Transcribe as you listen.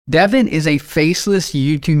Devon is a faceless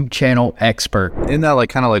YouTube channel expert. In that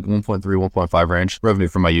kind of 1.3, 1.5 range revenue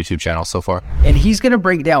from my YouTube channel so far. And he's going to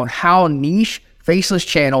break down how niche faceless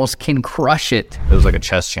channels can crush it. It was like a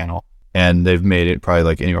chess channel, and they've made it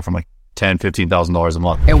probably anywhere from $10,000, $15,000 a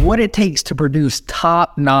month. And what it takes to produce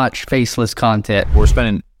top-notch faceless content. We're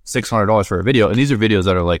spending $600 for a video, and these are videos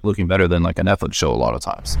that are looking better than a Netflix show a lot of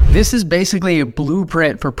times. This is basically a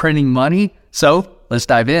blueprint for printing money. So let's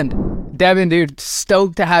dive in. Devon, dude,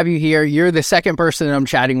 stoked to have you here. You're the second person I'm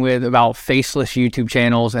chatting with about faceless YouTube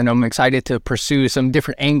channels, and I'm excited to pursue some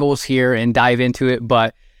different angles here and dive into it.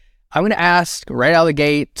 But I'm going to ask right out of the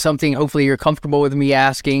gate something hopefully you're comfortable with me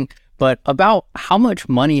asking, but about how much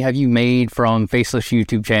money have you made from faceless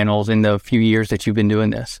YouTube channels in the few years that you've been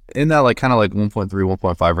doing this? In that kind of 1.3,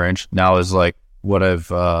 1.5 range now is what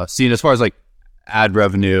I've seen as far as ad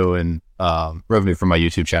revenue and revenue from my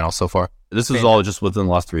YouTube channel so far. This is all just within the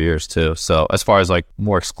last 3 years too. So as far as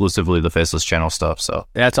more exclusively the faceless channel stuff. So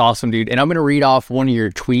that's awesome, dude. And I'm going to read off one of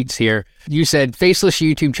your tweets here. You said faceless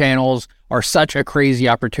YouTube channels are such a crazy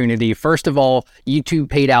opportunity. First of all, YouTube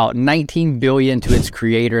paid out $19 billion to its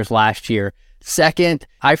creators last year. Second,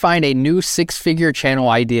 I find a new 6-figure channel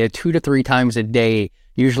idea 2 to 3 times a day.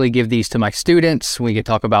 Usually give these to my students. We can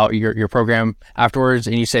talk about your program afterwards.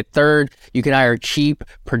 And you said third, you can hire cheap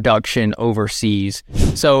production overseas.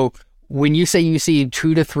 So when you say you see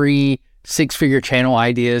 2 to 3 6-figure channel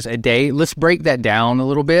ideas a day, let's break that down a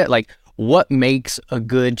little bit. What makes a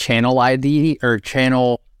good channel idea or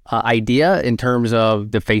channel idea in terms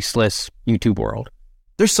of the faceless YouTube world?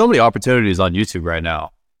 There's so many opportunities on YouTube right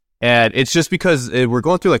now. And it's just because we're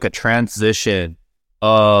going through a transition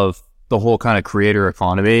of the whole kind of creator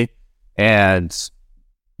economy and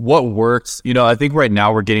what works. I think right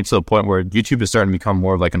now we're getting to the point where YouTube is starting to become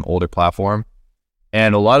more of an older platform.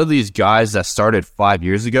 And a lot of these guys that started 5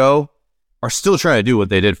 years ago are still trying to do what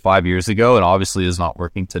they did 5 years ago and obviously is not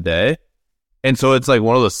working today. And so it's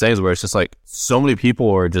one of those things where it's just so many people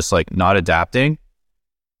are just not adapting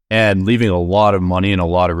and leaving a lot of money and a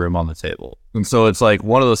lot of room on the table. And so it's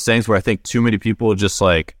one of those things where I think too many people just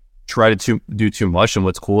try to do too much. And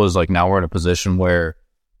what's cool is now we're in a position where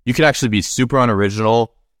you can actually be super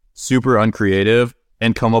unoriginal, super uncreative,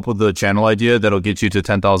 and come up with a channel idea that'll get you to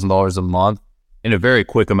 $10,000 a month in a very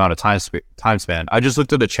quick amount of time span. I just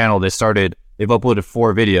looked at the channel. They've uploaded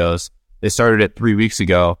 4 videos. They started it 3 weeks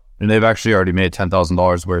ago, and they've actually already made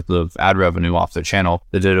 $10,000 worth of ad revenue off their channel.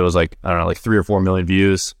 They did, it was 3 or 4 million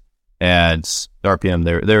views, and the RPM,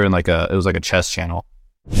 they're in it was a chess channel,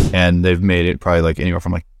 and they've made it probably anywhere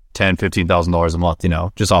from $10,000, $15,000 a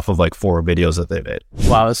month, just off of 4 videos that they made.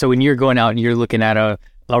 Wow. So when you're going out and you're looking at a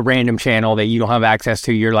random channel that you don't have access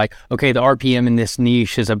to, you're okay, the RPM in this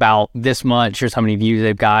niche is about this much. Here's how many views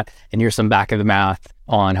they've got. And here's some back of the math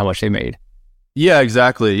on how much they made. Yeah,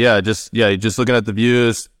 exactly. Yeah. Just looking at the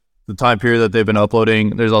views, the time period that they've been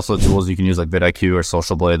uploading. There's also tools you can use vidIQ or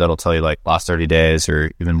Social Blade that'll tell you last 30 days or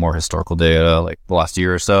even more historical data, the last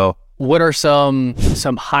year or so. What are some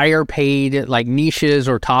higher paid niches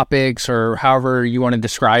or topics or however you want to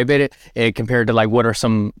describe it, compared to what are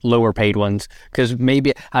some lower paid ones? Because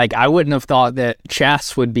maybe I wouldn't have thought that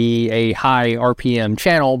chess would be a high RPM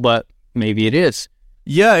channel, but maybe it is.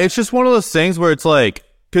 Yeah, it's just one of those things where it's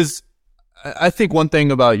because I think one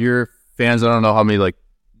thing about your fans, I don't know how many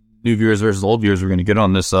new viewers versus old viewers we're going to get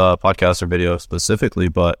on this podcast or video specifically,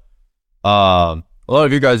 but a lot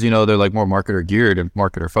of you guys, they're more marketer geared and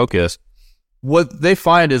marketer focused. What they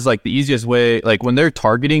find is the easiest way, when they're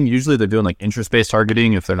targeting, usually they're doing interest-based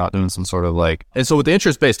targeting if they're not doing some sort of and so with the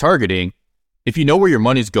interest-based targeting, if you know where your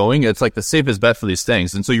money's going, it's the safest bet for these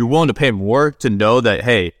things. And so you're willing to pay more to know that,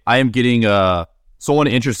 hey, I am getting someone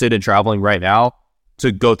interested in traveling right now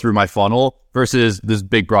to go through my funnel versus this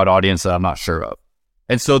big broad audience that I'm not sure of.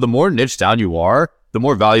 And so the more niche down you are, the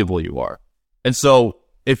more valuable you are. And so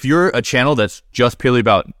if you're a channel that's just purely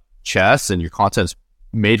about chess and your content's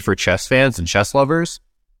made for chess fans and chess lovers,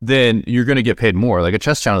 then you're going to get paid more. A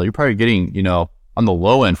chess channel, you're probably getting, on the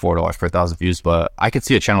low end, $4 per 1,000 views, but I could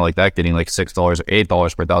see a channel like that getting $6 or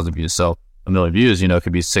 $8 per 1,000 views. So a million views,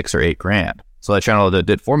 could be $6 or $8 grand. So that channel that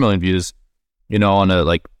did 4 million views, on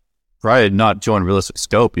a probably not showing realistic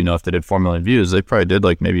scope, if they did 4 million views, they probably did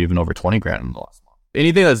maybe even over 20 grand in the last month.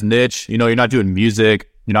 Anything that's niche, you're not doing music,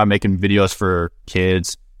 you're not making videos for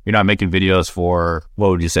kids, you're not making videos for, what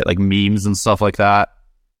would you say, memes and stuff like that.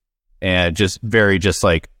 And just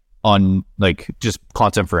just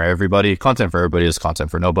content for everybody. Content for everybody is content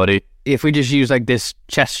for nobody. If we just use this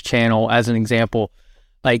chess channel as an example,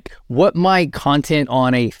 what might content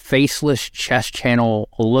on a faceless chess channel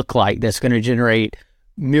look like that's going to generate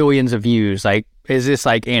millions of views? Is this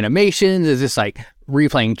animations? Is this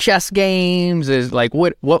replaying chess games? Is like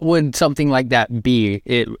what would something like that be?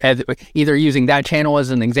 Either using that channel as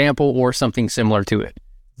an example or something similar to it.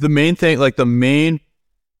 The main thing, like the main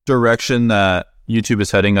direction that YouTube is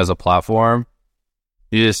heading as a platform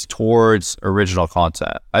is towards original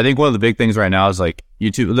content. I think one of the big things right now is like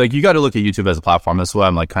YouTube, like you got to look at YouTube as a platform. That's why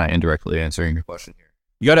I'm like kind of indirectly answering your question here.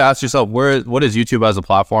 You got to ask yourself, what is YouTube as a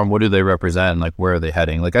platform? What do they represent? And like, where are they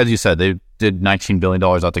heading? Like, as you said, they did $19 billion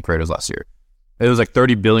out to creators last year. It was like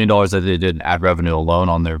 $30 billion that they did in ad revenue alone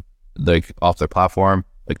on their, like off their platform,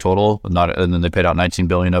 like total, and then they paid out 19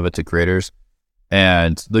 billion of it to creators.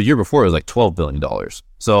 And the year before it was like $12 billion.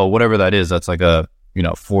 So whatever that is, that's like a,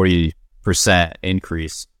 40%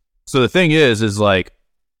 increase. So the thing is like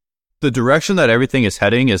the direction that everything is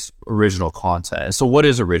heading is original content. So what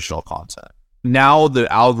is original content? Now the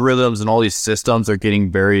algorithms and all these systems are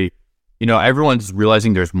getting very, everyone's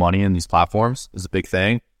realizing there's money in these platforms is a big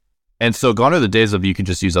thing. And so gone are the days of you can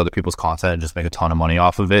just use other people's content and just make a ton of money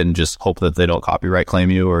off of it and just hope that they don't copyright claim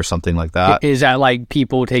you or something like that. Is that like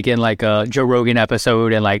people taking like a Joe Rogan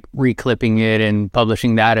episode and like reclipping it and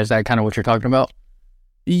publishing that? Is that kind of what you're talking about?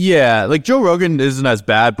 Yeah, like Joe Rogan isn't as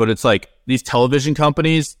bad, but it's like these television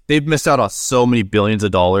companies, they've missed out on so many billions of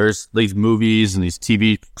dollars. These movies and these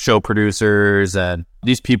TV show producers and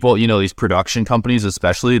these people, these production companies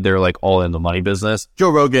especially, they're like all in the money business. Joe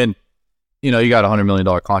Rogan, you got $100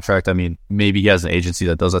 million contract. I mean, maybe he has an agency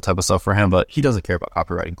that does that type of stuff for him, but he doesn't care about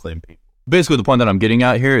copyrighting claim people. Basically, the point that I'm getting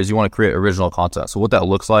at here is you want to create original content. So what that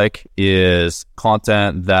looks like is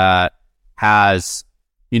content that has,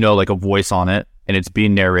 like a voice on it and it's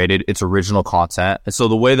being narrated. It's original content. And so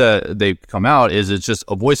the way that they come out is it's just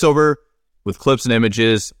a voiceover with clips and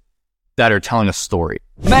images that are telling a story.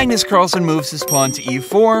 Magnus Carlsen moves his pawn to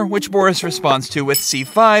e4, which Boris responds to with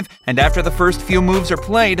c5, and after the first few moves are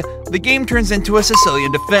played, the game turns into a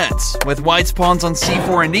Sicilian defense, with white's pawns on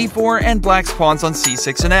c4 and e4, and black's pawns on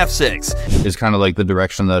c6 and f6. It's kind of like the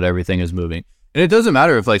direction that everything is moving. And it doesn't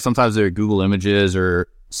matter if like sometimes they're Google images or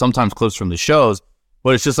sometimes clips from the shows,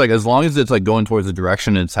 but it's just like as long as it's like going towards the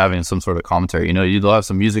direction it's having some sort of commentary, you'll have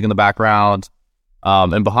some music in the background.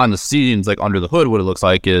 And behind the scenes, like under the hood, what it looks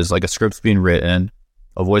like is like a script's being written,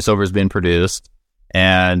 a voiceover is being produced,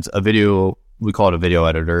 and a video, we call it a video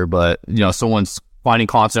editor, but someone's finding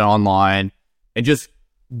content online and just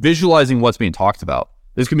visualizing what's being talked about.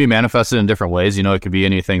 This can be manifested in different ways. It could be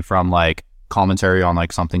anything from like commentary on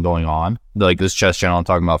like something going on, like this chess channel I'm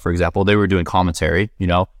talking about, for example. They were doing commentary,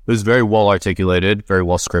 it was very well articulated, very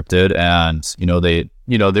well scripted, and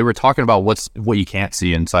they were talking about what you can't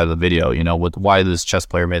see inside of the video, with why this chess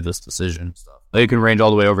player made this decision stuff. They can range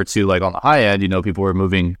all the way over to like on the high end, people are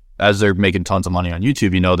moving as they're making tons of money on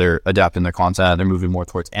YouTube, they're adapting their content, they're moving more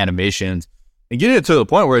towards animations and getting it to the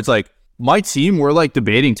point where it's like my team, we're like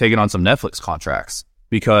debating taking on some Netflix contracts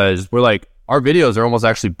because we're like, our videos are almost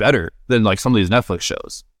actually better than like some of these Netflix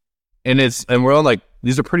shows. And we're on like,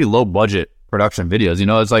 these are pretty low budget production videos,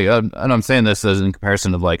 it's like, and I'm saying this as in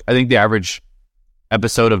comparison of like, I think the average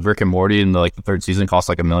episode of Rick and Morty in the third season costs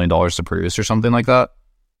like $1 million to produce or something like that.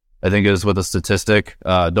 I think is with a statistic.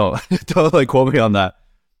 Don't like quote me on that.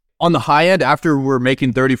 On the high end, after we're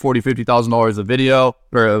making $30,000, $40,000, $50,000 a video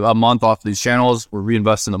or a month off these channels, we're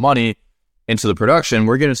reinvesting the money into the production.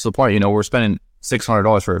 We're getting to the point, we're spending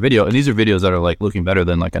 $600 for a video, and these are videos that are like looking better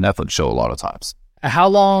than like a Netflix show a lot of times. How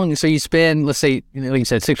long? So you spend, let's say, like you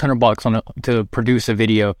said, $600 to produce a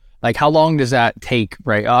video. Like, how long does that take,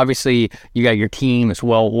 right? Obviously, you got your team, it's a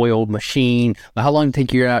well-oiled machine. But how long does it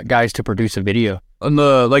take you guys to produce a video? On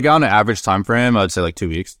an average time frame, I'd say like 2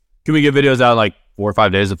 weeks. Can we get videos out like 4 or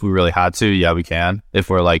 5 days if we really had to? Yeah, we can.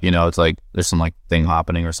 If we're like, it's like there's some like thing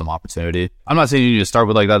happening or some opportunity. I'm not saying you need to start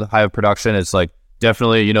with like that high of production. It's like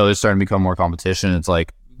definitely, there's starting to become more competition. It's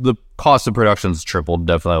like the cost of production's tripled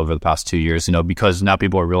definitely over the past 2 years, because now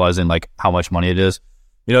people are realizing like how much money it is.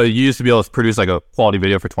 You used to be able to produce like a quality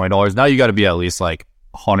video for $20. Now you got to be at least like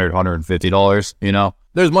 $100, $150,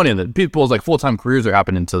 There's money in it. People's like full-time careers are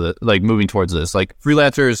happening to the, like moving towards this. Like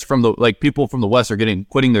freelancers from the, like people from the West are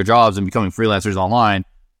quitting their jobs and becoming freelancers online.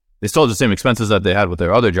 They still have the same expenses that they had with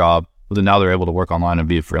their other job, but then now they're able to work online and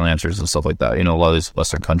be freelancers and stuff like that. A lot of these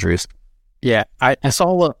Western countries. Yeah. I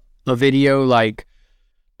saw a video like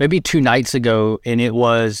maybe 2 nights ago, and it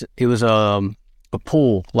was a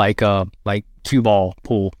pool, like cue ball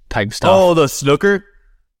pool type stuff. Oh, the snooker?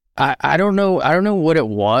 I don't know what it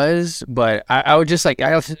was, but I would just like,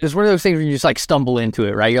 it's one of those things where you just like stumble into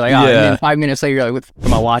it, right? You're like, oh, and then 5 minutes later, you're like, what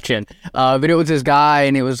am I watching? But it was this guy,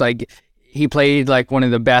 and it was like, he played like one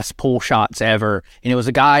of the best pool shots ever. And it was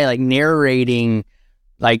a guy like narrating,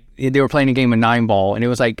 like they were playing a game of 9-ball, and it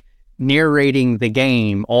was like narrating the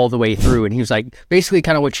game all the way through. And he was like, basically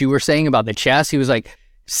kind of what you were saying about the chess. He was like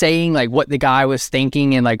saying like what the guy was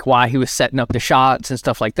thinking and like why he was setting up the shots and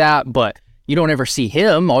stuff like that. But you don't ever see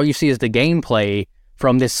him. All you see is the gameplay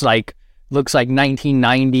from this like, looks like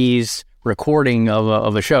 1990s recording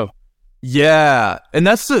of a show. Yeah. And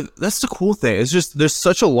that's the cool thing. It's just, there's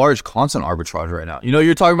such a large content arbitrage right now. You know,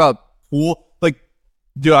 you're talking about pool, like,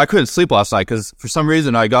 dude, I couldn't sleep last night because for some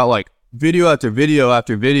reason I got like video after video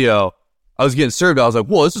after video. I was getting served. I was like,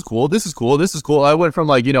 whoa, this is cool. This is cool. This is cool. I went from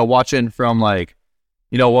like, you know, watching from like,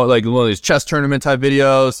 you know, what, like one of these chess tournament type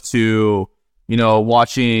videos to, you know,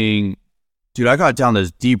 watching, dude, I got down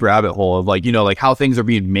this deep rabbit hole of like, you know, like how things are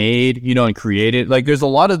being made, you know, and created. Like there's a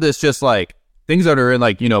lot of this just like things that are in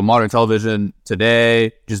like, you know, modern television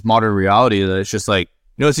today, just modern reality that it's just like,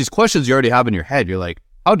 you know, it's these questions you already have in your head. You're like,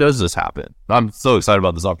 how does this happen? I'm so excited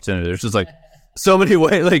about this opportunity. There's just like so many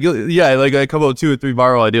ways, like, yeah, like I come up with 2 or 3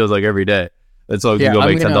 viral ideas like every day. And so you can go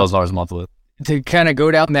make $10,000 a month with. To kind of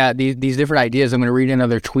go down these different ideas, I'm going to read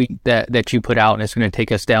another tweet that you put out, and it's going to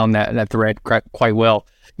take us down that thread quite well.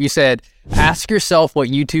 You said, ask yourself what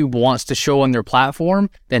YouTube wants to show on their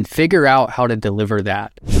platform, then figure out how to deliver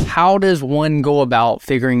that. How does one go about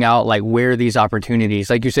figuring out like where these opportunities,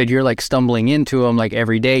 like you said, you're like stumbling into them like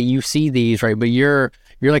every day, you see these, right? But you're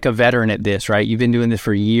like a veteran at this, right? You've been doing this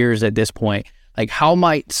for years at this point. Like how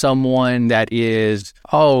might someone that is,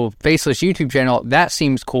 Faceless YouTube channel, that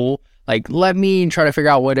seems cool. Like, let me try to figure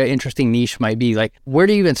out what an interesting niche might be. Like, where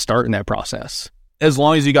do you even start in that process? As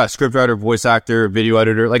long as you got scriptwriter, voice actor, video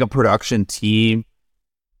editor, like a production team.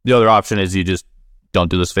 The other option is you just don't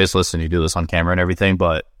do this faceless and you do this on camera and everything,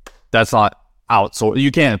 but that's not outsourced.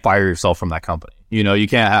 You can't fire yourself from that company. You know, you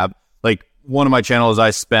can't have, like, one of my channels I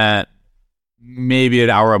spent maybe an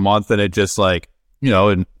hour a month and it just like, you know,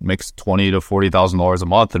 it makes $20,000 to $40,000 a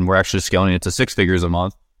month and we're actually scaling it to 6 figures a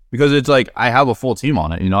month. Because it's like, I have a full team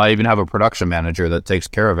on it. You know, I even have a production manager that takes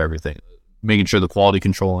care of everything, making sure the quality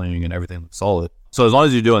controlling and everything looks solid. So as long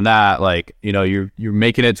as you're doing that, like, you know, you're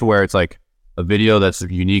making it to where it's like a video that's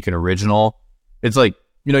unique and original. It's like,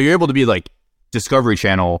 you know, you're able to be like Discovery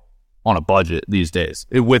Channel on a budget these days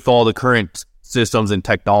with all the current systems and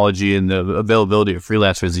technology and the availability of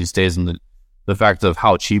freelancers these days and the fact of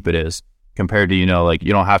how cheap it is. Compared to, you know, like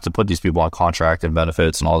you don't have to put these people on contract and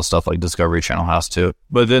benefits and all the stuff like Discovery Channel has to.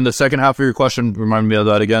 But then the second half of your question, remind me of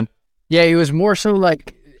that again. Yeah, it was more so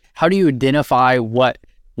like, how do you identify what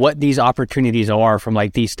these opportunities are from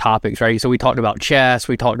like these topics, right? So we talked about chess,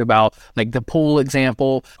 we talked about like the pool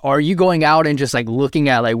example. Are you going out and just like looking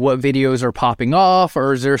at like what videos are popping off,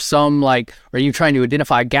 or is there some like, are you trying to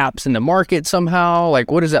identify gaps in the market somehow? Like,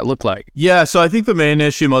 what does that look like? Yeah, so I think the main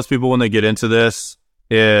issue most people when they get into this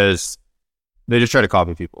is they just try to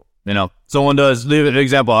copy people. You know, someone does, the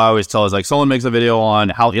example I always tell is like someone makes a video on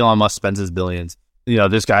how Elon Musk spends his billions. You know,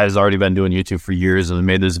 this guy has already been doing YouTube for years and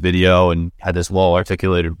made this video and had this well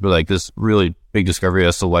articulated, like this really big discovery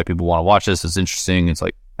as to why people want to watch this. It's interesting. It's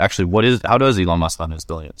like, actually, how does Elon Musk spend his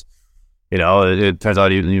billions? You know, it turns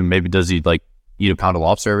out maybe does he like eat a pound of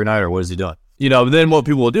lobster every night or what is he doing? You know, then what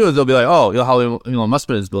people will do is they'll be like, oh, you know, how Elon Musk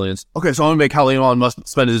spent his billions. Okay, so I'm going to make how Elon Musk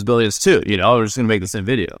spend his billions too. You know, we're just going to make the same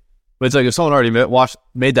video. But it's like if someone already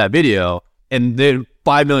made that video and then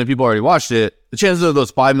 5 million people already watched it, the chances of those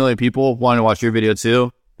 5 million people wanting to watch your video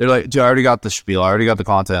too, they're like, dude, I already got the spiel. I already got the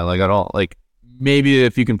content. Like, I don't, like, maybe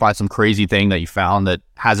if you can find some crazy thing that you found that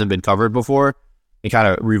hasn't been covered before and kind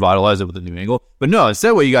of revitalize it with a new angle. But no,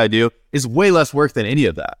 instead what you got to do is way less work than any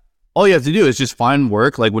of that. All you have to do is just find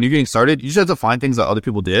work. Like when you're getting started, you just have to find things that other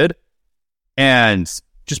people did and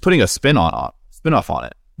just putting a spin-off on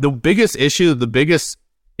it. The biggest issue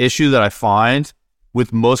that I find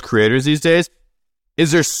with most creators these days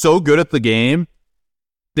is they're so good at the game,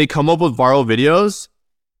 they come up with viral videos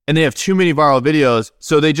and they have too many viral videos,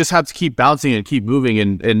 so they just have to keep bouncing and keep moving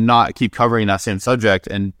and not keep covering that same subject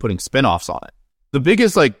and putting spin-offs on it. The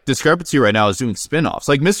biggest like discrepancy right now is doing spin-offs.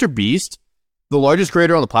 Like Mr. Beast, the largest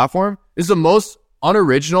creator on the platform, is the most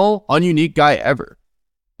unoriginal, ununique guy ever.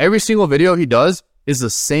 Every single video he does is the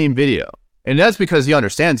same video. And that's because he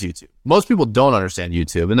understands YouTube. Most people don't understand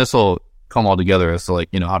YouTube, and this will come all together as to like,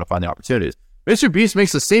 you know, how to find the opportunities. Mr. Beast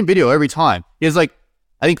makes the same video every time. He has like,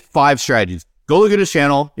 I think 5 strategies. Go look at his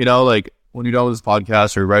channel, you know, like when you're done with this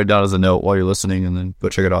podcast or write it down as a note while you're listening and then go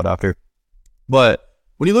check it out after. But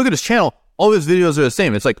when you look at his channel, all his videos are the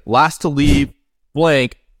same. It's like last to leave,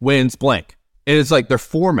 blank, wins, blank. And it's like they're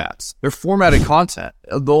formats. They're formatted content.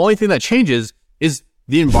 The only thing that changes is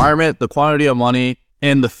the environment, the quantity of money,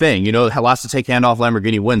 And the thing, last to take hand off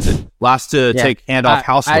Lamborghini wins it. Last to take hand off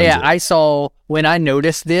house wins it. I saw, when I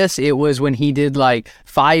noticed this, it was when he did like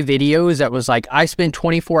 5 videos that was like, I spent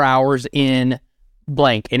 24 hours in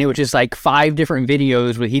blank. And it was just like 5 different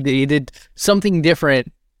videos where he did something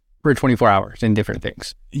different for 24 hours and different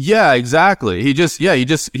things. Yeah, exactly. He has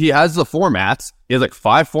the formats. He has like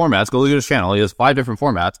 5 formats. Go look at his channel. He has 5 different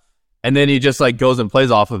formats. And then he just like goes and plays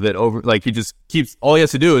off of it over, like he just keeps, all he has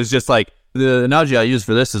to do is just like, the analogy I use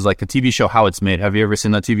for this is like the TV show How It's Made. Have you ever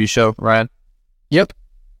seen that TV show, Ryan? Yep.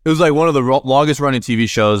 It was like one of the longest running TV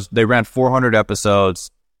shows. They ran 400 episodes,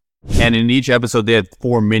 and in each episode they had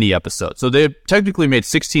 4 mini episodes. So they technically made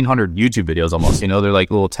 1,600 YouTube videos almost. They're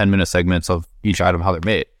like little 10-minute segments of each item, how they're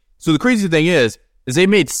made. So the crazy thing is they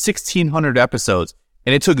made 1,600 episodes,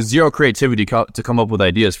 and it took zero creativity to come up with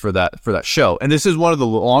ideas for that show. And this is one of the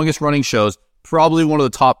longest running shows, probably one of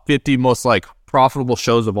the top 50 most like profitable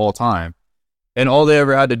shows of all time. And all they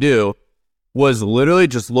ever had to do was literally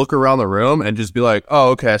just look around the room and just be like,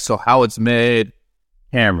 oh, okay, so how it's made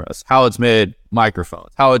cameras, how it's made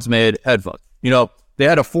microphones, how it's made headphones. They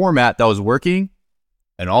had a format that was working,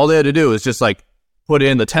 and all they had to do was just like put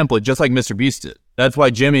in the template, just like Mr. Beast did. That's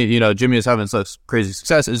why Jimmy is having such crazy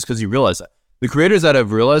success, is because he realized that. The creators that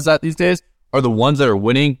have realized that these days are the ones that are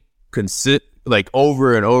winning like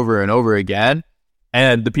over and over and over again.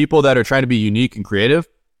 And the people that are trying to be unique and creative,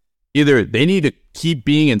 either they need to keep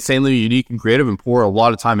being insanely unique and creative and pour a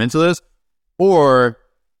lot of time into this, or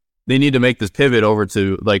they need to make this pivot over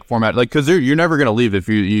to like format, like, because you're never going to leave if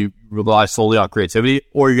you rely solely on creativity,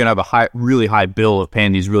 or you're going to have a really high bill of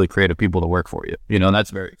paying these really creative people to work for you. And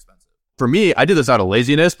that's very expensive. For me, I did this out of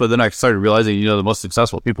laziness, but then I started realizing, the most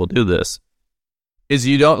successful people do this is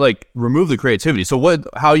you don't like remove the creativity. So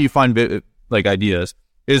how you find like ideas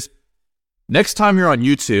is, next time you're on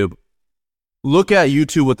YouTube, look at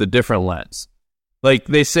YouTube with a different lens. Like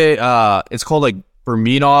they say, it's called like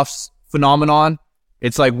Berminoff's phenomenon.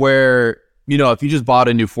 It's like where, if you just bought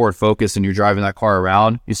a new Ford Focus and you're driving that car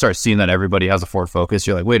around, you start seeing that everybody has a Ford Focus.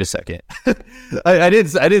 You're like, wait a second. I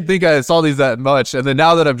didn't think I saw these that much. And then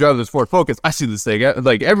now that I'm driving this Ford Focus, I see this thing.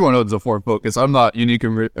 Like everyone owns a Ford Focus. I'm not unique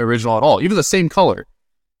and original at all. Even the same color.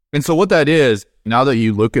 And so what that is, now that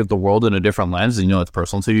you look at the world in a different lens and it's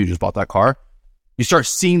personal to you, you just bought that car, you start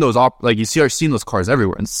seeing those those cars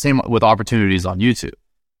everywhere. And same with opportunities on YouTube.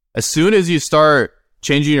 As soon as you start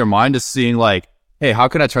changing your mind to seeing like, hey, how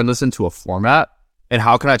can I turn this into a format? And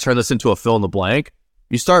how can I turn this into a fill in the blank?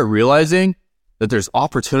 You start realizing that there's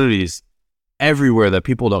opportunities everywhere that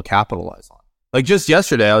people don't capitalize on. Like just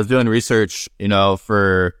yesterday, I was doing research,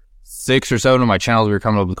 for 6 or 7 of my channels. We were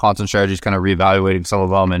coming up with content strategies, kind of reevaluating some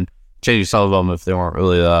of them and changing some of them if they weren't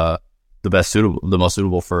really the most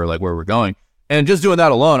suitable for like where we're going. And just doing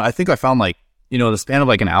that alone, I think I found like, in the span of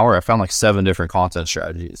like an hour, I found like 7 different content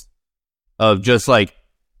strategies of just like,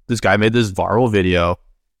 this guy made this viral video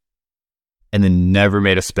and then never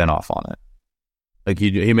made a spinoff on it. Like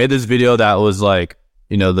he made this video that was like,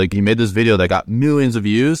 he made this video that got millions of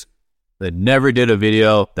views, that never did a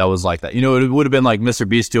video that was like that. It would have been like Mr.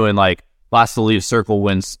 Beast doing like last to leave circle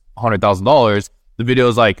wins $100,000. The video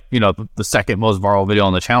is like, the second most viral video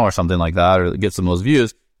on the channel or something like that, or gets the most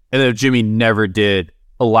views. And then Jimmy never did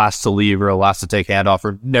a last to leave or a last to take handoff,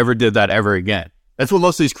 or never did that ever again. That's what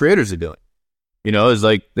most of these creators are doing. Is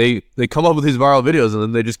like they come up with these viral videos and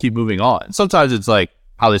then they just keep moving on. Sometimes it's like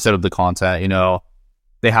how they set up the content,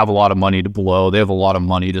 they have a lot of money to blow. They have a lot of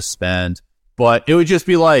money to spend. But it would just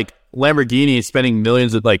be like Lamborghini spending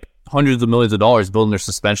hundreds of millions of dollars building their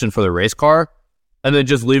suspension for their race car, and then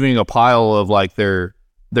just leaving a pile of like their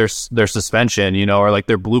suspension, or like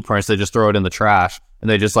their blueprints. They just throw it in the trash and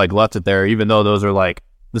they just like left it there, even though those are like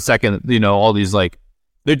the second, all these like,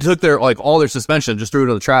 they took their like all their suspension, just threw it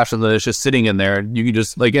in the trash, and then it's just sitting in there. And you can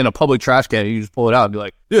just like in a public trash can, you just pull it out and be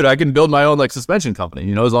like, dude, I can build my own like suspension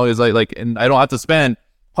company, as long as and I don't have to spend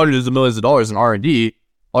hundreds of millions of dollars in R&D.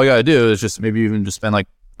 All you gotta do is just maybe even just spend like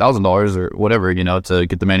 $1,000 or whatever, to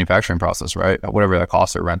get the manufacturing process right, whatever that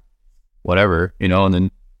costs or rent, whatever, and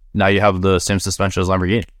then now you have the same suspension as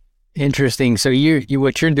Lamborghini. Interesting. So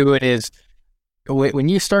what you're doing is when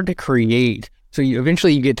you start to create. So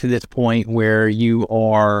eventually you get to this point where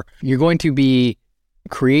you're going to be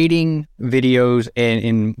creating videos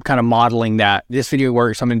and kind of modeling that this video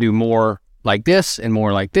works. I'm going to do more like this and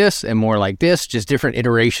more like this and more like this, just different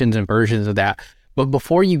iterations and versions of that. But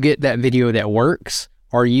before you get that video that works,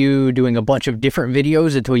 are you doing a bunch of different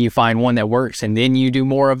videos until you find one that works and then you do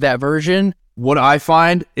more of that version? What I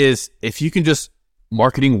find is if you can just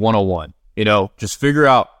marketing 101, just figure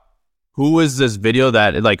out who is this video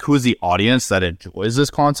that, like, who's the audience that enjoys this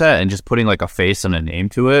content, and just putting like a face and a name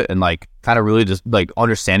to it, and like kind of really just like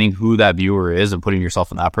understanding who that viewer is and putting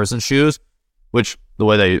yourself in that person's shoes. Which the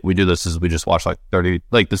way that we do this is we just watch like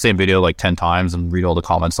the same video like 10 times and read all the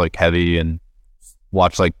comments like heavy, and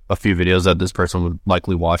watch like a few videos that this person would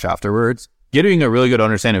likely watch afterwards, getting a really good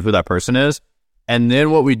understanding of who that person is. And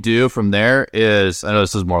then what we do from there is, I know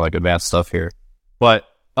this is more like advanced stuff here, but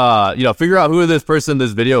figure out who this person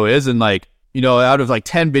this video is, and like, out of like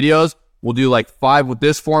 10 videos, we'll do like 5 with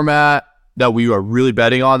this format that we are really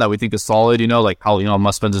betting on, that we think is solid, like how Elon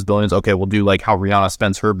Musk spends his billions. Okay, we'll do like how Rihanna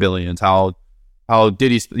spends her billions, how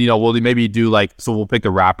Diddy, we'll maybe do like, so we'll pick a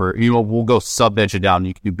rapper, we'll go sub niche it down.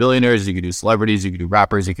 You can do billionaires, you can do celebrities, you can do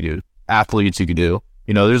rappers, you can do athletes, you can do,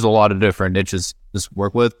 there's a lot of different niches to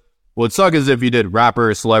work with. What would suck is if you did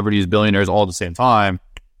rappers, celebrities, billionaires all at the same time.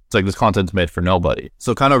 It's like this content's made for nobody.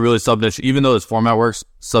 So kind of really sub niche, even though this format works,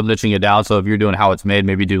 sub niching it down. So if you're doing how it's made,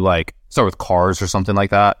 maybe do like, start with cars or something like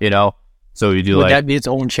that, So you do would that be its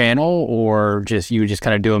own channel, or you just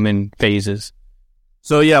kind of do them in phases?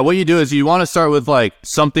 So yeah, what you do is you want to start with like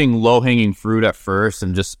something low hanging fruit at first,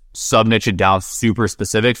 and just sub niche it down super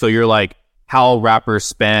specific. So you're like how rappers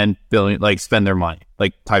spend their money,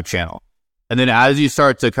 like type channel. And then as you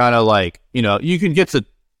start to kind of like, you can get to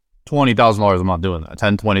 $20,000 a month doing that,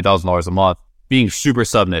 $20,000 a month being super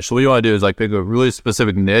sub niche. So what you want to do is like pick a really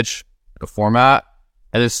specific niche, a format,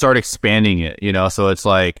 and then start expanding it, So it's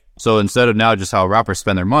like, so instead of now just how rappers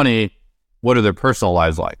spend their money, what are their personal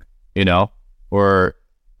lives like, and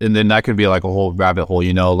then that could be like a whole rabbit hole,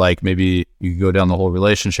 like maybe you could go down the whole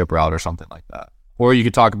relationship route or something like that. Or you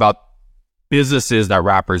could talk about businesses that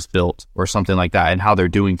rappers built or something like that and how they're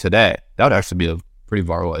doing today. That would actually be a pretty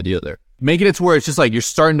viral idea there. Making it to where it's just like you're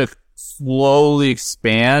starting to slowly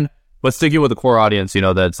expand, but sticking with the core audience,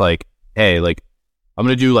 that's like, hey, like I'm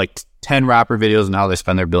going to do like 10 rapper videos and how they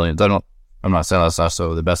spend their billions. I'm not saying that's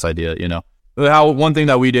necessarily the best idea, One thing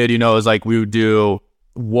that we did, is like we would do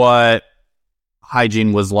what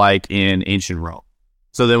hygiene was like in ancient Rome.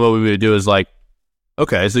 So then what we would do is like,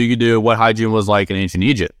 okay, so you could do what hygiene was like in ancient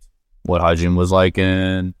Egypt, what hygiene was like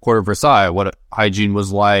in Court of Versailles, what hygiene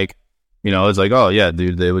was like, it's like, oh yeah,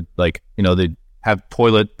 dude, they would like, they'd have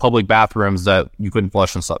public bathrooms that you couldn't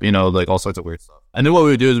flush and stuff, like all sorts of weird stuff. And then what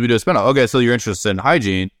we would do is we do a spin-off. Okay, so you're interested in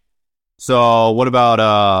hygiene. So what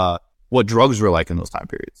about what drugs were like in those time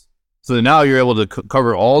periods? So now you're able to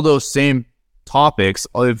cover all those same topics.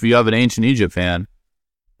 If you have an ancient Egypt fan,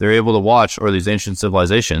 they're able to watch, or these ancient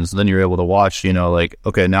civilizations, then you're able to watch, like,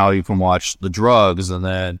 okay, now you can watch the drugs, and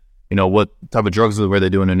then, what type of drugs were they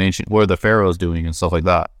doing in ancient, what are the pharaohs doing and stuff like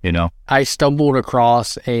that, I stumbled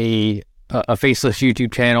across a Faceless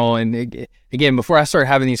YouTube channel, and again, before I started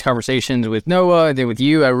having these conversations with Noah and then with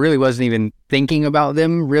you, I really wasn't even thinking about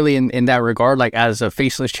them really in that regard, like as a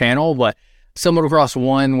Faceless channel, but stumbled across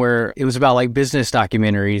one where it was about like business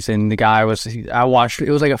documentaries, and the guy I watched,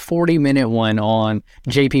 it was like a 40-minute one on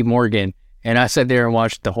JP Morgan, and I sat there and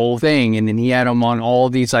watched the whole thing, and then he had him on all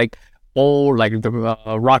these like old, like the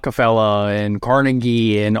Rockefeller and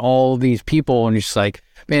Carnegie and all these people, and it's just like,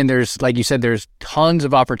 man, there's, like you said, there's tons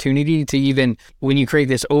of opportunity to, even when you create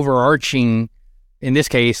this overarching, in this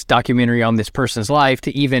case, documentary on this person's life,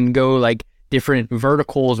 to even go like different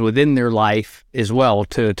verticals within their life as well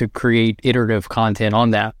to create iterative content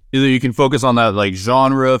on that. Either you can focus on that like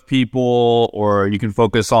genre of people, or you can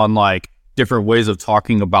focus on like different ways of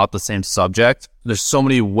talking about the same subject. There's so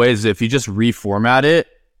many ways. If you just reformat it,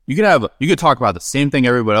 you could talk about the same thing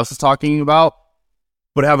everybody else is talking about,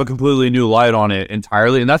 but have a completely new light on it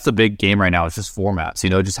entirely. And that's the big game right now. It's just formats,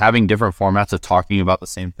 just having different formats of talking about the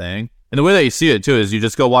same thing. And the way that you see it too is you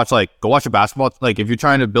just go watch a basketball. Like if you're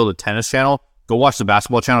trying to build a tennis channel, go watch the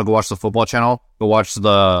basketball channel, go watch the football channel, go watch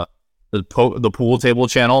the pool table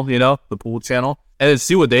channel, the pool channel, and then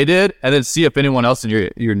see what they did, and then see if anyone else in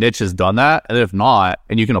your niche has done that. And then if not,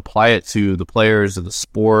 and you can apply it to the players of the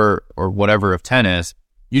sport or whatever of tennis,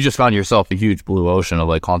 you just found yourself a huge blue ocean of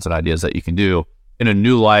like content ideas that you can do in a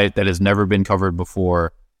new light that has never been covered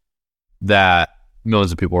before, that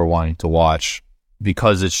millions of people are wanting to watch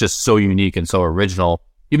because it's just so unique and so original,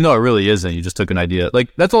 even though it really isn't. You just took an idea.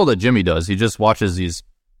 Like that's all that Jimmy does. He just watches these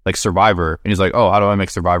like Survivor, and he's like, oh, how do I make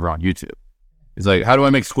Survivor on YouTube? He's like, how do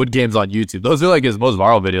I make Squid Games on YouTube? Those are like his most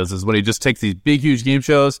viral videos, is when he just takes these big, huge game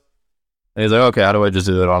shows, and he's like, okay, how do I just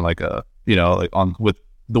do it on like a, like on with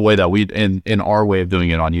the way that we in our way of doing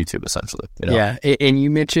it on YouTube, essentially. Yeah, and you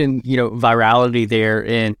mentioned virality there,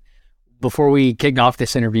 and before we kicked off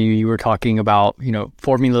this interview, you were talking about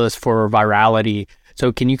formulas for virality.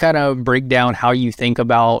 So can you kind of break down how you think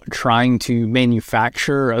about trying to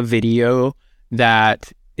manufacture a video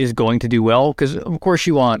that is going to do well? Because of course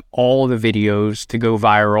you want all the videos to go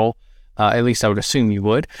viral. At least I would assume you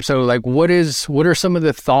would. So like, what are some of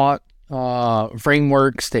the thought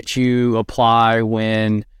frameworks that you apply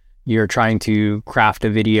when you're trying to craft a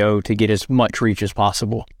video to get as much reach as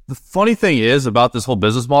possible? The funny thing is about this whole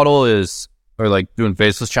business model is, or like doing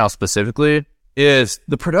Faceless channel specifically, is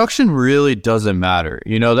the production really doesn't matter.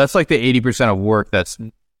 You know, that's like the 80% of work that's,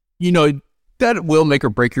 you know, that will make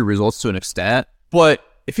or break your results to an extent. But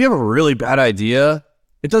if you have a really bad idea,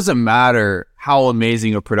 it doesn't matter how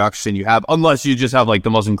amazing a production you have, unless you just have like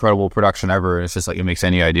the most incredible production ever. And it's just like, it makes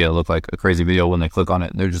any idea look like a crazy video when they click on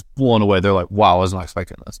it and they're just blown away. They're like, wow, I was not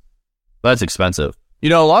expecting this. That's expensive. You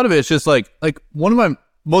know, a lot of it's just like one of my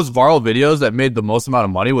most viral videos that made the most amount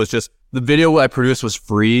of money was just the video I produced was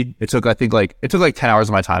free. It took like 10 hours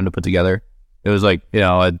of my time to put together. It was like, you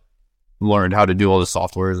know, I learned how to do all the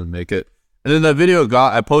softwares and make it. And then that video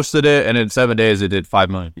I posted it, and in 7 days it did 5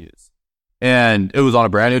 million views. And it was on a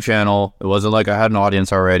brand new channel. It wasn't like I had an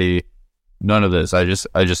audience already. None of this. I just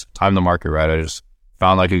timed the market right. I just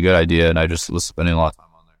found like a good idea, and I just was spending a lot of time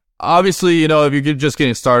on there. Obviously, you know, if you're just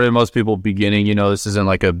getting started, most people beginning, you know, this isn't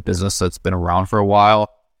like a business that's been around for a while.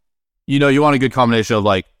 You know, you want a good combination of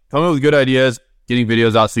like coming up with good ideas, getting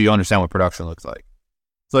videos out so you understand what production looks like.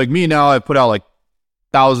 So like me now, I put out like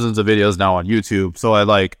thousands of videos now on YouTube. So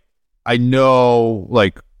I know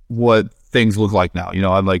like what things look like now. You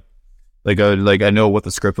know, I'm like I know what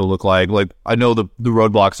the script will look like. Like I know the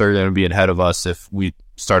roadblocks are going to be ahead of us if we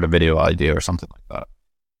start a video idea or something like that.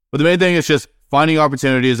 But the main thing is just finding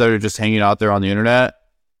opportunities that are just hanging out there on the internet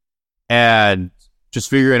and just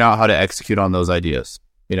figuring out how to execute on those ideas.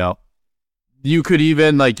 You know, you could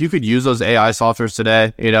even you could use those AI softwares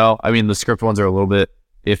today. You know, I mean, the script ones are a little bit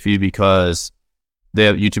iffy because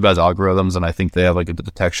YouTube has algorithms, and I think they have like a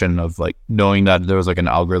detection of like knowing that there was like an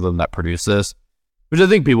algorithm that produced this, which I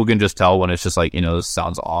think people can just tell when it's just like, you know, this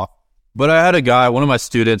sounds off. But I had a guy, one of my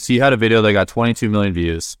students, he had a video that got 22 million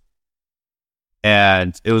views,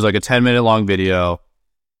 and it was like a 10-minute long video,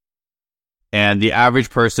 and the average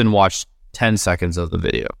person watched 10 seconds of the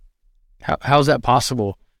video. How's that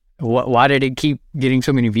possible? Why did it keep getting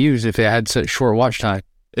so many views if it had such short watch time?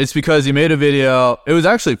 It's because he made a video. It was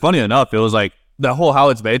actually funny enough. It was like the whole how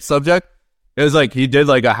it's made subject. It was like he did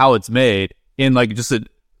like a how it's made in like just a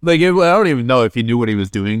I don't even know if he knew what he was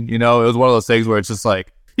doing. You know, it was one of those things where it's just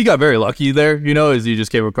like he got very lucky there. You know, as he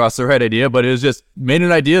just came across the right idea. But it was just made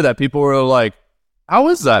an idea that people were like, "How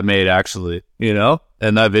is that made?" Actually, you know.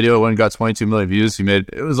 And that video when it got 22 million views,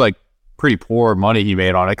 it was like pretty poor money he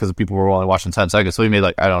made on it because people were only watching 10 seconds. So he made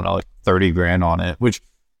like, I don't know, like 30 grand on it, which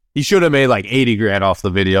he should have made like 80 grand off the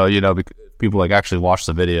video. You know, because people like actually watched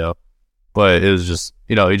the video. But it was just,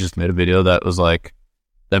 you know, he just made a video that was like,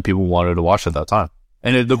 that people wanted to watch at that time.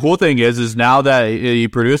 And the cool thing is now that he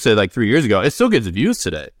produced it like 3 years ago, it still gets views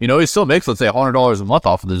today. You know, he still makes, let's say, $100 a month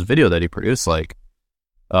off of this video that he produced. Like,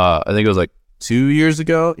 I think it was like 2 years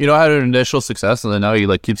ago. You know, I had an initial success, and then now he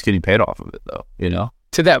like keeps getting paid off of it, though. You know,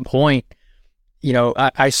 to that point, you know,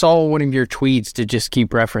 I saw one of your tweets, to just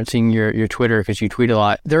keep referencing your Twitter because you tweet a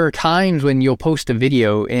lot. There are times when you'll post a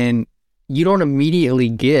video and you don't immediately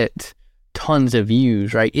get tons of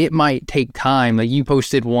views, right? It might take time. Like you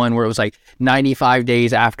posted one where it was like 95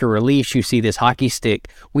 days after release, you see this hockey stick.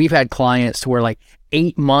 We've had clients to where like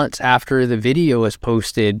 8 months after the video is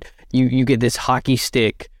posted, you get this hockey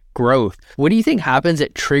stick growth. What do you think happens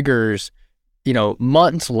that triggers, you know,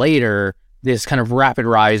 months later, this kind of rapid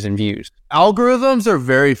rise in views? Algorithms are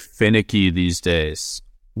very finicky these days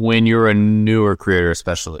when you're a newer creator,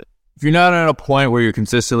 especially. If you're not at a point where you're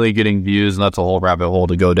consistently getting views, and that's a whole rabbit hole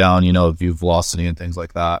to go down, you know, view velocity and things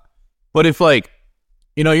like that. But if like,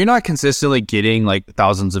 you know, you're not consistently getting like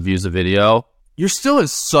thousands of views a video, you're still in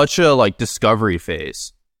such a like discovery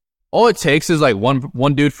phase. All it takes is like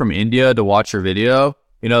one dude from India to watch your video.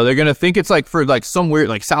 You know, they're going to think it's like for like some weird,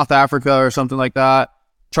 like South Africa or something like that.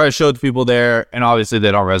 Try to show it to people there. And obviously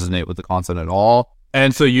they don't resonate with the content at all.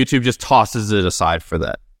 And so YouTube just tosses it aside for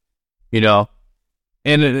that, you know?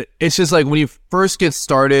 And it's just like when you first get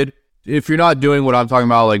started, if you're not doing what I'm talking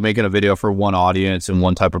about, like making a video for one audience and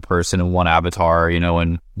one type of person and one avatar, you know,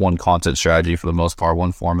 and one content strategy for the most part,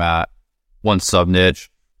 one format, one sub niche.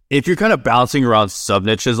 If you're kind of bouncing around sub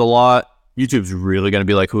niches a lot, YouTube's really going to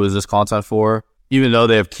be like, who is this content for? Even though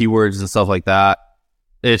they have keywords and stuff like that,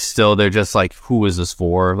 it's still, they're just like, who is this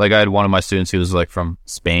for? Like I had one of my students who was like from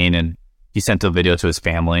Spain, and he sent a video to his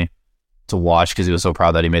family to watch because he was so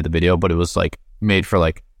proud that he made the video, but it was like made for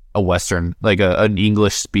like a Western, like an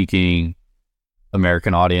English speaking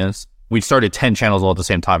American audience. We started 10 channels all at the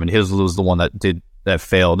same time, and his was the one that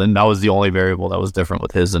failed. And that was the only variable that was different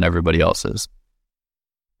with his than everybody else's.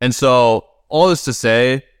 And so all this to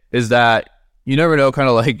say is that you never know, kind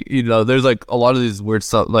of like, there's like a lot of these weird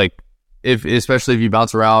stuff, like especially if you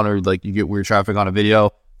bounce around or like you get weird traffic on a video.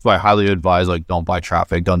 That's why I highly advise, like, don't buy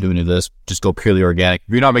traffic, don't do any of this, just go purely organic. If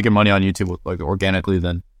you're not making money on YouTube like organically,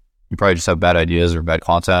 then you probably just have bad ideas or bad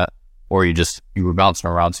content, or you were bouncing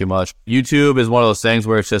around too much. YouTube is one of those things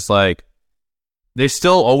where it's just like, they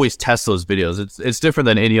still always test those videos. It's different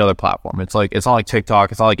than any other platform. It's not like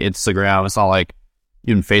TikTok, it's not like Instagram, it's not like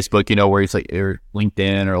even Facebook, where it's like, or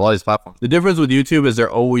LinkedIn or a lot of these platforms. The difference with YouTube is they're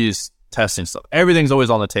always testing stuff. Everything's always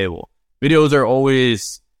on the table. Videos are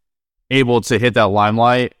always able to hit that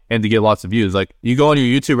limelight and to get lots of views. Like, you go on your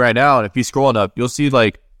YouTube right now, and if you scroll up, you'll see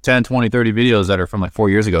like 10, 20, 30 videos that are from like 4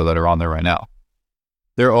 years ago that are on there right now.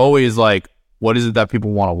 They're always like, what is it that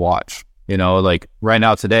people want to watch? Like right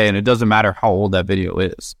now today, and it doesn't matter how old that video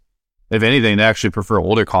is. If anything, they actually prefer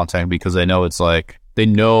older content because they know it's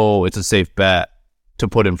a safe bet to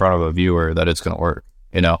put in front of a viewer that it's going to work,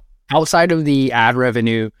 Outside of the ad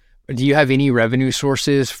revenue, do you have any revenue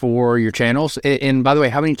sources for your channels? And by the way,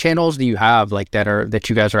 how many channels do you have like that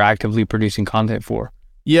you guys are actively producing content for?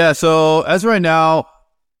 Yeah, so as right now,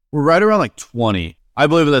 we're right around like 20. I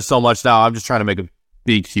believe in this so much now. I'm just trying to make a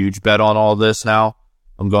big, huge bet on all this now.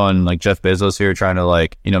 I'm going like Jeff Bezos here, trying to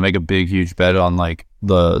like, make a big, huge bet on like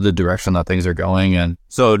the direction that things are going. And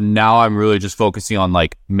so now I'm really just focusing on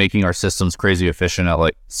like making our systems crazy efficient at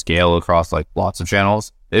like scale across like lots of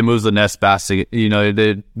channels. It moves the nest basket,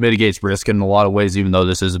 it mitigates risk in a lot of ways, even though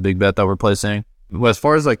this is a big bet that we're placing. But as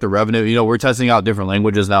far as like the revenue, we're testing out different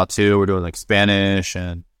languages now too. We're doing like Spanish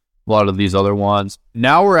and a lot of these other ones.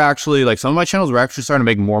 Now we're actually like, some of my channels, we're actually starting to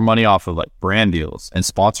make more money off of like brand deals and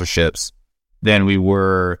sponsorships than we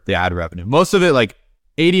were the ad revenue. Most of it, like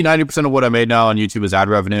 80-90% of what I made now on YouTube is ad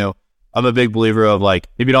revenue. I'm a big believer of like,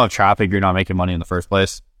 if you don't have traffic, you're not making money in the first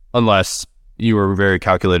place, unless you were very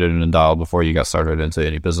calculated and dialed before you got started into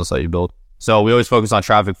any business that you build. So we always focus on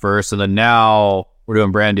traffic first, and then now we're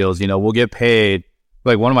doing brand deals. We'll get paid,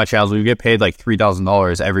 like one of my channels, we get paid like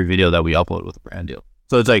 $3,000 every video that we upload with a brand deal.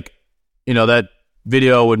 So it's like, that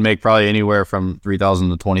video would make probably anywhere from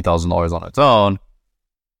 $3,000 to $20,000 on its own.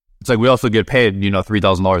 It's like we also get paid,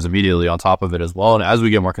 $3,000 immediately on top of it as well. And as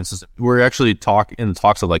we get more consistent, we're actually in the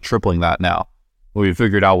talks of like tripling that now. We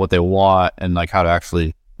figured out what they want and like how to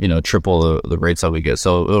actually, triple the rates that we get.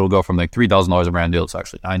 So it'll go from like $3,000 a brand deal to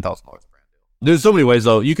actually $9,000 a brand deal. There's so many ways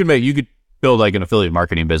though. You could build like an affiliate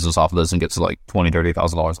marketing business off of this and get to like $20,000,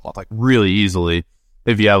 $30,000 a month, like really easily,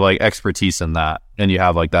 if you have like expertise in that and you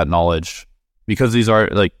have like that knowledge, because these are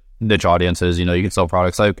like niche audiences, you can sell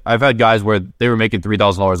products. Like I've had guys where they were making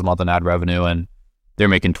 $3,000 a month in ad revenue and they're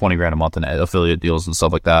making $20,000 a month in affiliate deals and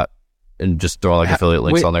stuff like that, and just throw like affiliate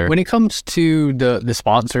links on there. When it comes to the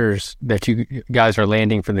sponsors that you guys are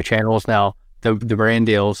landing for the channels now, the brand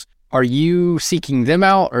deals, are you seeking them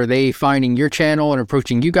out? Are they finding your channel and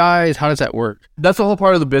approaching you guys? How does that work? That's the whole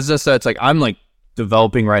part of the business that's like I'm like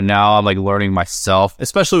developing right now. I'm like learning myself,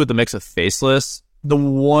 especially with the mix of Faceless. The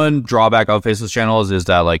one drawback of Faceless channels is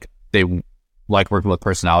that like they like working with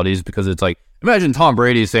personalities, because it's like, imagine Tom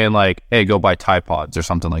Brady saying like, hey, go buy Tide Pods or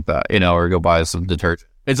something like that, or go buy some detergent.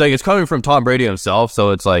 It's like, it's coming from Tom Brady himself.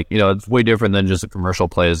 So it's like, it's way different than just a commercial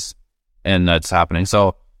plays and that's happening.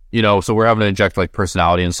 So, so we're having to inject like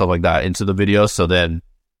personality and stuff like that into the video. So then,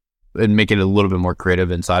 and make it a little bit more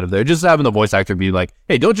creative inside of there. Just having the voice actor be like,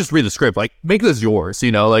 hey, don't just read the script, like make this yours,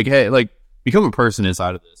 like, hey, like become a person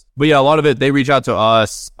inside of this. But yeah, a lot of it, they reach out to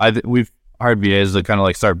us. We've hired VAs to kind of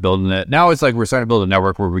like start building it. Now it's like we're starting to build a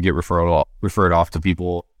network where we get referred off to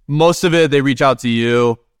people. Most of it, they reach out to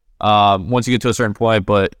you once you get to a certain point,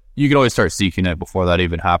 but you can always start seeking it before that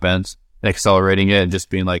even happens and accelerating it and just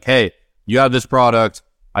being like, hey, you have this product.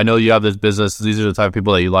 I know you have this business. These are the type of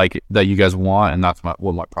people that you like, that you guys want, and that's what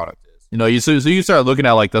my product is. So you start looking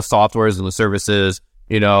at like the softwares and the services,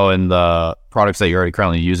 and the products that you're already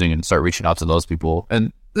currently using, and start reaching out to those people.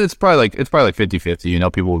 And it's probably like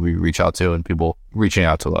 50-50, people we reach out to and people reaching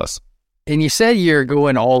out to us. And you said you're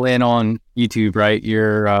going all in on YouTube, right?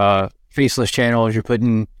 Your Faceless channels, you're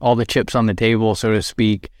putting all the chips on the table, so to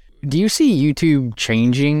speak. Do you see YouTube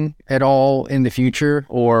changing at all in the future?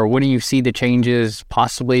 Or when do you see the changes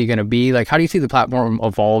possibly going to be? Like, how do you see the platform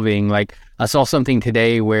evolving? Like, I saw something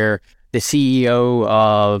today where the CEO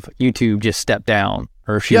of YouTube just stepped down.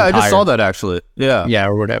 Or she I just saw that actually. Yeah,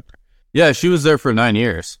 or whatever. Yeah, she was there for 9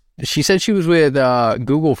 years. She said she was with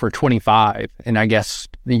Google for 25, and I guess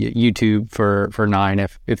YouTube for 9,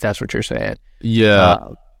 if that's what you're saying. Yeah.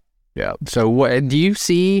 Yeah. So what do you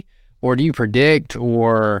see, or do you predict,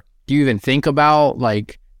 or do you even think about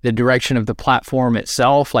like the direction of the platform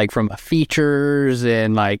itself, like from features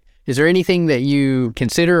and like Is there anything that you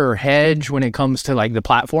consider or hedge when it comes to like the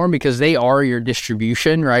platform? Because they are your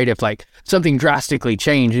distribution, right? If like something drastically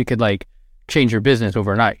changed, it could like change your business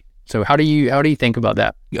overnight. So how do you think about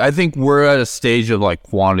that? I think we're at a stage of like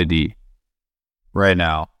quantity right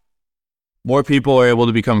now. More people are able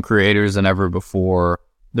to become creators than ever before.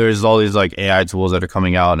 There's all these like AI tools that are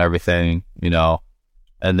coming out and everything,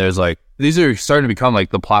 and there's like, these are starting to become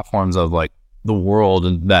like the platforms of like the world,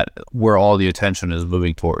 and that where all the attention is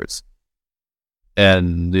moving towards,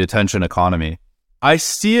 and the attention economy. I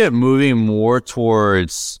see it moving more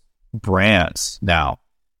towards brands now,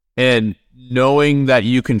 and knowing that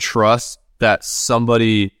you can trust that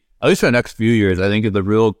somebody, at least for the next few years, I think the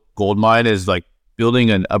real gold mine is like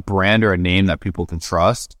building a brand or a name that people can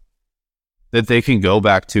trust, that they can go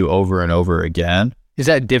back to over and over again. Is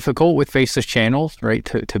that difficult with Faceless channels, right?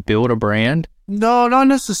 To build a brand? No, not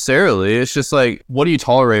necessarily. It's just like, what do you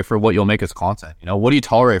tolerate for what you'll make as content? What do you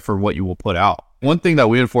tolerate for what you will put out? One thing that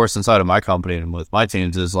we enforce inside of my company and with my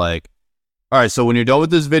teams is like, all right, so when you're done with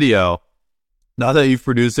this video, now that you've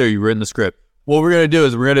produced it or you've written the script, what we're going to do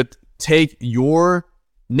is we're going to take your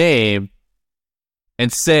name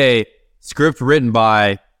and say script written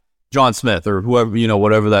by John Smith or whoever,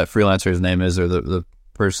 whatever that freelancer's name is, or the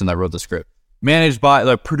person that wrote the script. Managed by,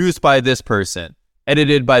 like, produced by this person,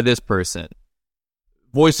 edited by this person,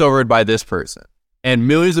 voiceovered by this person. And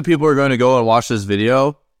millions of people are going to go and watch this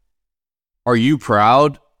video. Are you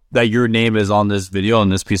proud that your name is on this video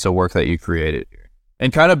and this piece of work that you created here?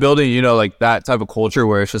 And kind of building, like that type of culture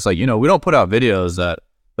where it's just like, we don't put out videos that,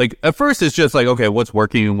 like, at first it's just like, okay, what's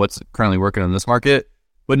working and what's currently working in this market.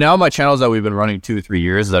 But now my channels that we've been running 2 or 3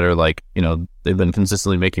 years that are like, they've been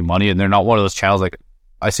consistently making money, and they're not one of those channels like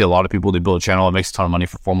I see a lot of people, they build a channel that makes a ton of money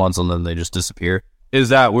for 4 months and then they just disappear. Is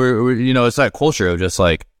that we're it's that culture of just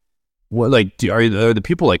like, what, like, are the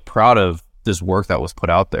people like proud of this work that was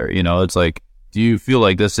put out there? It's like, do you feel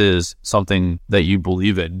like this is something that you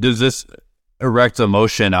believe in? Does this erect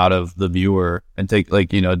emotion out of the viewer and take like,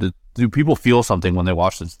 do people feel something when they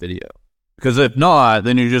watch this video? Because if not,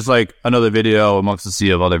 then you're just like another video amongst the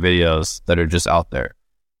sea of other videos that are just out there.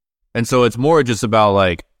 And so it's more just about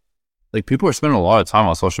like people are spending a lot of time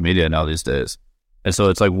on social media now these days. And so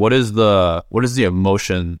it's like, what is the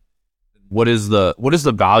emotion? What is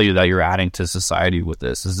the value that you're adding to society with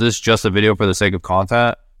this? Is this just a video for the sake of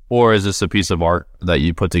content? Or is this a piece of art that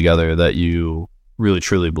you put together that you really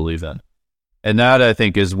truly believe in? And that, I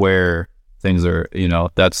think, is where things are,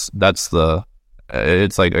 that's the,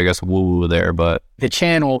 it's like, I guess, woo-woo there, but the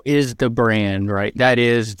channel is the brand, right? That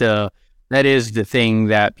is the thing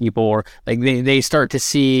that people are like, they start to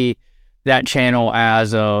see that channel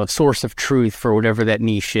as a source of truth for whatever that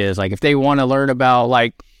niche is. Like if they want to learn about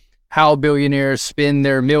like how billionaires spend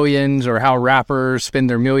their millions or how rappers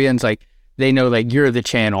spend their millions, like they know like you're the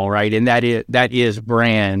channel, right? And that is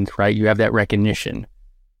brand, right? You have that recognition.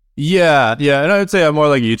 Yeah. And I would say I'm more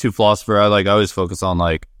like a YouTube philosopher. I always focus on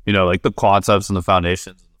like, like the concepts and the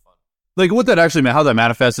foundations. Like what that actually meant, how that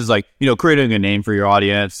manifests is like, creating a name for your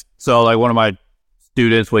audience. So like one of my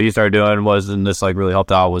students, what he started doing was, and this like really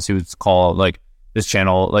helped out, was he would call like this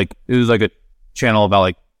channel, like it was like a channel about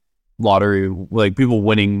like lottery, like people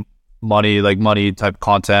winning money, like money type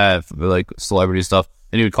content, like celebrity stuff.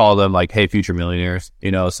 And he would call them like, hey, future millionaires,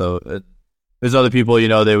 so there's other people,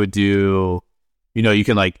 they would do, you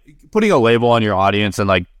can like putting a label on your audience and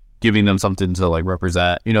like giving them something to like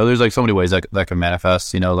represent, there's like so many ways that can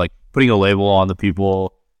manifest, like putting a label on the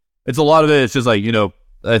people. It's a lot of it. It's just like,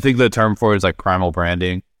 I think the term for it is like primal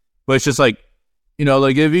branding, but it's just like,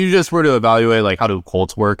 like if you just were to evaluate like how do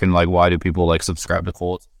cults work and like why do people like subscribe to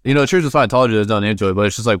cults, Church of Scientology, there's no name to it, but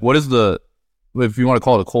it's just like, what is if you want to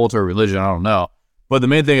call it a cult or a religion, I don't know. But the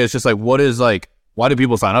main thing is just like, what is like, why do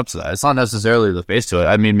people sign up to that? It's not necessarily the face to it.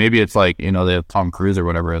 I mean, maybe it's like, they have Tom Cruise or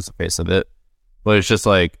whatever as the face of it, but it's just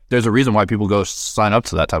like, there's a reason why people go sign up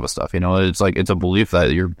to that type of stuff. It's like, it's a belief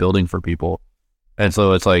that you're building for people. And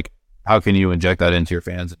so it's like, how can you inject that into your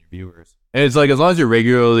fans and your viewers? And it's like, as long as you're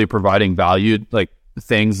regularly providing value, like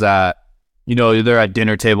things that, they're at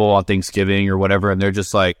dinner table on Thanksgiving or whatever, and they're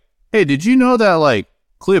just like, hey, did you know that like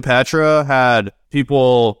Cleopatra had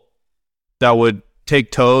people that would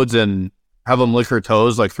take toads and have them lick her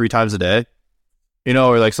toes like 3 times a day,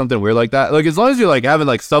 or like something weird like that. Like as long as you're like having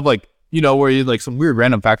like stuff like, where you like some weird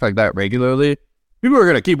random fact like that regularly, people are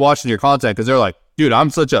going to keep watching your content because they're like, dude, I'm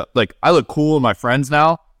such a, like, I look cool with my friends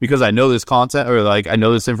now because I know this content, or like I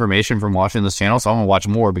know this information from watching this channel, so I'm going to watch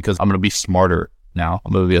more because I'm going to be smarter now.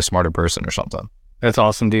 I'm going to be a smarter person or something. That's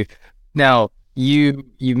awesome, dude. Now, you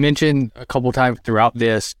mentioned a couple times throughout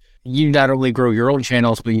this, you not only grow your own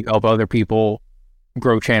channels, but you help other people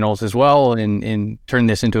grow channels as well and turn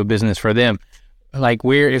this into a business for them. Like,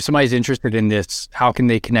 where, if somebody's interested in this, how can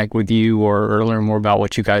they connect with you or learn more about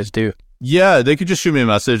what you guys do? Yeah, they could just shoot me a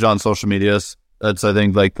message on social medias. That's, I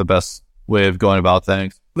think, like the best way of going about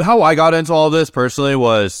things. How I got into all this personally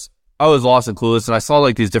was I was lost and clueless, and I saw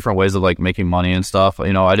like these different ways of like making money and stuff.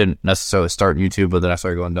 You know, I didn't necessarily start YouTube, but then I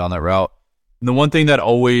started going down that route. And the one thing that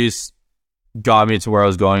always got me to where I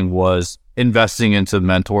was going was investing into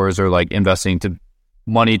mentors or like investing to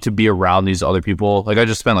money to be around these other people. Like I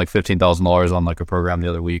just spent like $15,000 on like a program the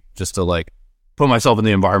other week just to like put myself in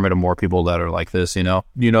the environment of more people that are like this, you know,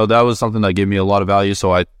 that was something that gave me a lot of value.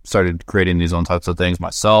 So I started creating these own types of things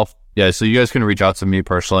myself. Yeah. So you guys can reach out to me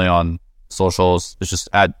personally on socials. It's just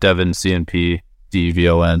at Devon CNP,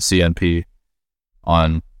 DEVON CNP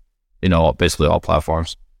on, basically all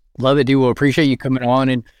platforms. Love it, dude. Well, appreciate you coming on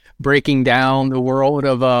and breaking down the world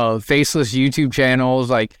of faceless YouTube channels,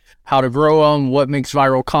 like how to grow them, what makes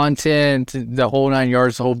viral content, the whole 9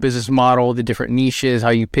 yards, the whole business model, the different niches, how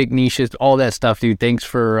you pick niches, all that stuff, dude. Thanks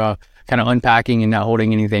for kind of unpacking and not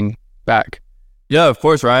holding anything back. Yeah, of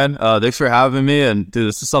course, Ryan. Thanks for having me. And dude,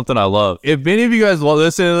 this is something I love. If any of you guys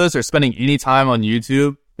listening to this or spending any time on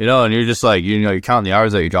YouTube, and you're just like, you're counting the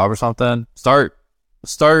hours at your job or something, start,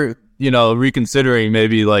 reconsidering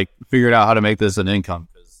maybe like figuring out how to make this an income.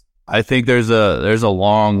 I think there's a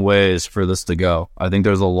long ways for this to go. I think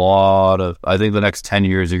there's I think the next 10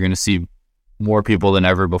 years, you're going to see more people than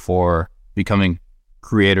ever before becoming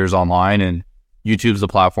creators online, and YouTube's the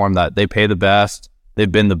platform that they pay the best. They've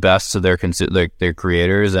been the best to their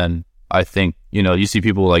creators. And I think, you see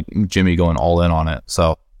people like Jimmy going all in on it.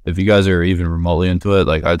 So if you guys are even remotely into it,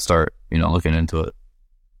 like I'd start, looking into it.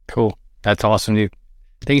 Cool. That's awesome, dude.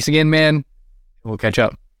 Thanks again, man. We'll catch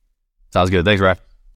up. Sounds good. Thanks, Ryan.